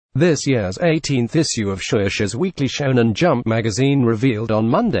This year's 18th issue of Shueisha's weekly Shonen Jump magazine revealed on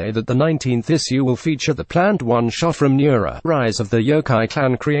Monday that the 19th issue will feature the planned one-shot from Nura, Rise of the Yokai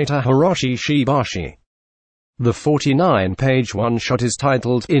Clan creator Hiroshi Shiibashi. The 49-page one-shot is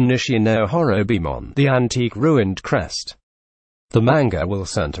titled Inishi no Horobimon, the Antique Ruined Crest. The manga will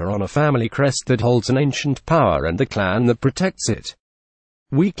center on a family crest that holds an ancient power and the clan that protects it.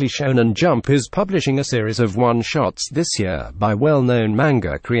 Weekly Shonen Jump is publishing a series of one-shots this year by well-known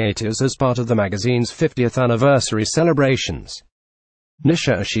manga creators as part of the magazine's 50th anniversary celebrations.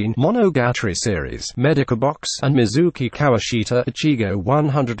 Nishishi Monogatari series, Medica Box, and Mizuki Kawashita Ichigo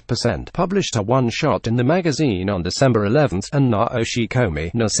 100% published a one-shot in the magazine on December 11th, and Naoshi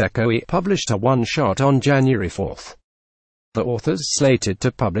Komi no Sekoi published a one-shot on January 4th. The authors slated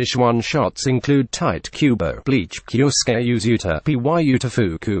to publish one-shots include Tite Kubo, Bleach, Kyosuke Uzuta, Pyuta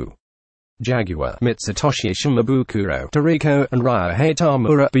Fuku, Jaguar, Mitsutoshi Shimabukuro, Toriko, and Ryo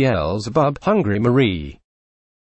Tamura, Beelzebub, Hungry Marie.